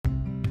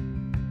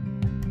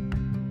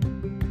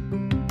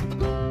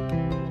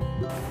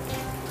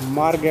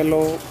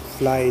Margello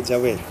flies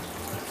away.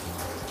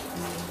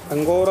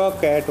 Angora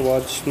cat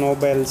was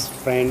Snowbell's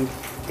friend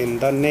in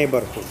the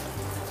neighborhood.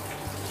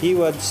 He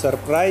was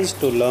surprised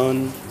to learn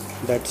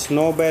that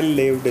Snowbell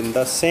lived in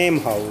the same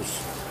house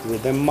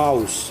with a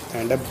mouse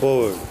and a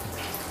bird.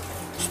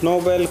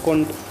 Snowbell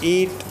couldn't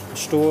eat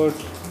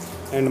Stuart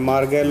and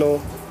Margello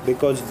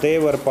because they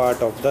were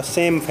part of the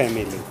same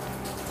family.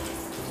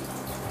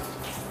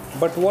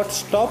 "But what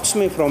stops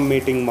me from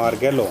meeting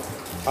Margello?"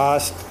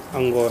 asked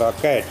Angora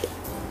cat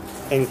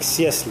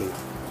anxiously.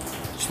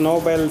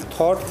 Snowbell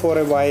thought for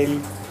a while.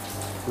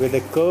 With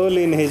a curl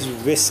in his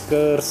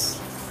whiskers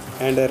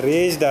and a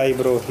raised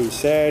eyebrow, he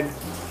said,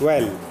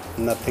 "Well,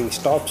 nothing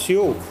stops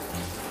you."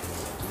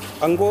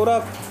 Angora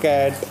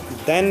cat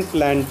then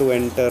planned to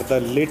enter the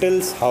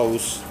Little's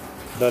house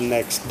the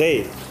next day,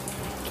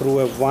 through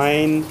a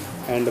vine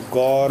and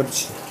gorge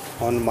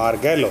on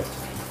Margello.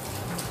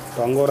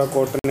 तो angora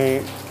coat ने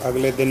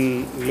अगले दिन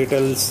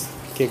लिटल्स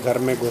के घर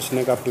में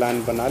घुसने का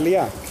plan बना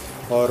लिया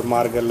और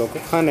मार्गेलो को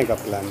खाने का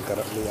प्लान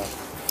कर लिया.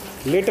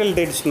 Little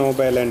did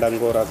Snowbell and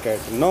Angora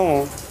cat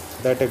know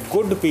that a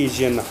good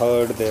pigeon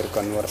heard their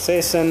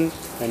conversation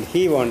and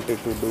he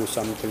wanted to do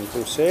something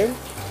to save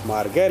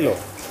Margello.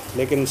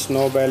 लेकिन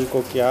स्नोबेल को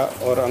क्या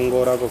और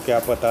अंगोरा को क्या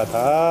पता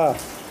था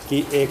कि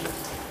एक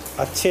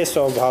अच्छे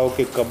स्वभाव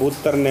के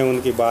कबूतर ने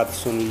उनकी बात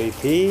सुन ली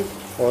थी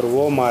और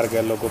वो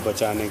मार्गेलो को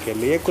बचाने के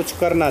लिए कुछ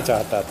करना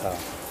चाहता था.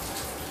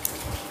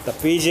 The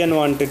pigeon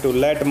wanted to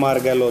let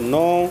Margello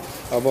know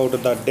about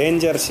the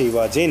danger she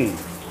was in.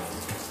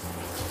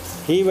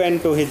 He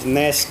went to his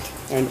nest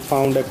and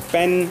found a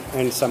pen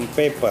and some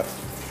paper.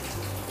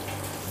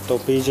 तो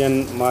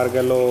पिजन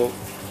मार्गेलो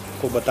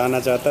को बताना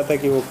चाहता था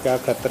कि वो क्या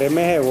खतरे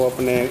में है. वो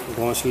अपने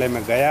घोंसले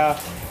में गया,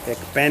 एक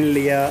पेन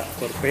लिया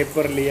और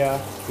पेपर लिया.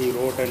 He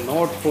wrote a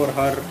note for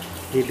her.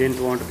 He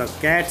didn't want the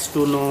cats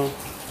to know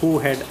who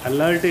had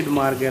alerted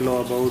Margello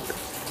about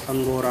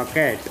Angora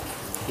cat.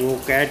 वो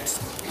कैट्स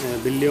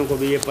बिल्लियों को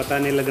भी ये पता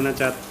नहीं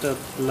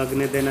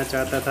लगने देना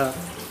चाहता था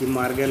कि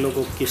मार्गेलो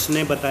को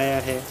किसने बताया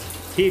है.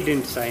 He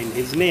didn't sign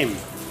his name.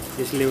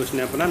 इसलिए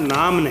उसने अपना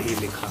नाम नहीं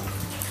लिखा.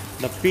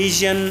 The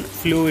pigeon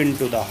flew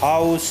into the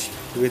house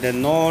with a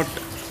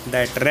note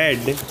that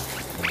read.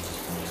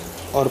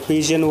 और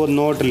पिजन वो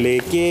नोट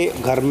लेके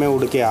घर में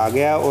उड़ के आ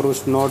गया और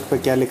उस नोट पे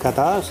क्या लिखा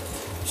था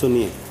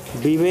सुनिए.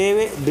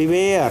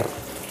 Beware,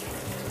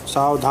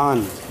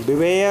 सावधान.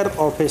 Beware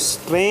of a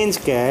strange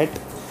cat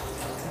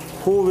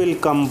who will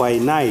come by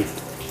night,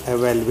 a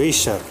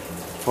well-wisher.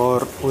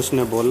 और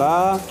उसने बोला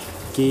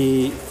कि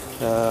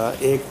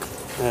एक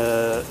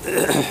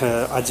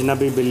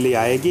अजनबी बिल्ली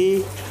आएगी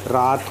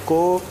रात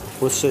को,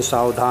 उससे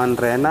सावधान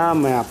रहना,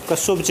 मैं आपका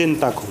शुभ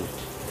चिंतक हूँ.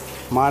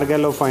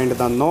 Margello found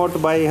the note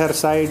by her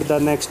side the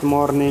next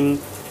morning.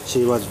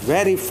 She was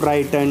very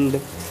frightened.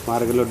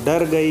 Margello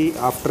डर गई.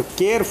 After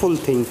careful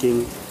thinking,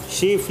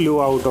 she flew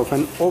out of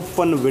an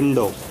open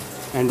window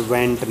and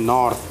went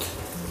north.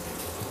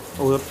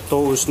 तो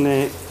उसने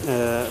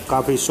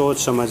काफ़ी सोच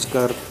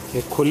समझकर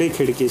एक खुली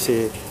खिड़की से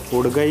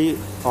उड़ गई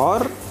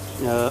और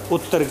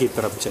उत्तर की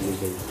तरफ चली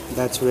गई.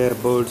 That's where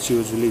birds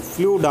usually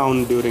flew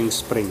down during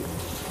spring.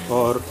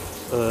 और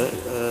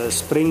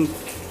स्प्रिंग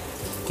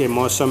के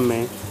मौसम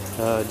में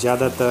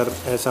ज़्यादातर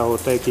ऐसा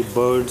होता है कि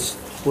बर्ड्स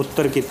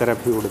उत्तर की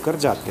तरफ ही उड़कर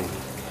जाते हैं.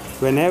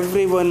 When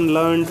everyone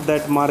learned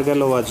that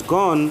Margello was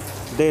gone,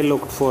 they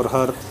looked for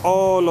her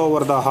all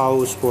over the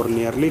house for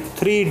nearly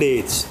 3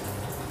 days.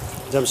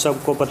 जब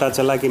सबको पता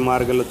चला कि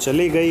मार्गेलो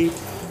चली गई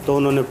तो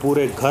उन्होंने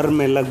पूरे घर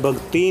में लगभग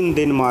 3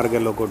 दिन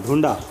मार्गेलो को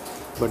ढूंढा.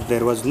 But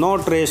there was no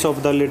trace of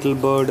the little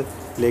bird.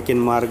 लेकिन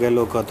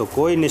मार्गेलो का तो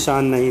कोई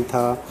निशान नहीं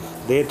था.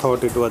 They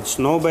thought it was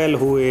Snowbell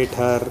who ate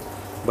her,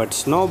 but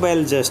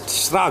Snowbell just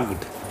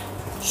shrugged.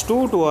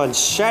 स्टूट was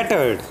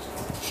shattered.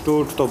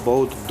 स्टूट तो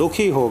बहुत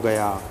दुखी हो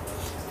गया.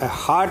 ए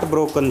heart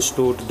broken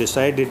Stuart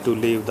decided to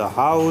leave the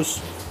house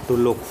to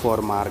look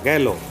for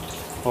Margello.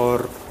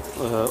 और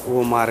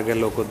वो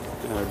मार्गेलो को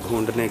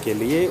ढूंढने के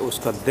लिए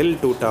उसका दिल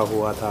टूटा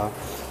हुआ था.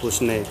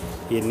 उसने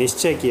ये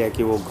निश्चय किया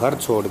कि वो घर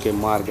छोड़ के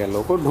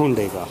मार्गेलो को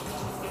ढूंढेगा.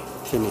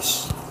 फिनिश.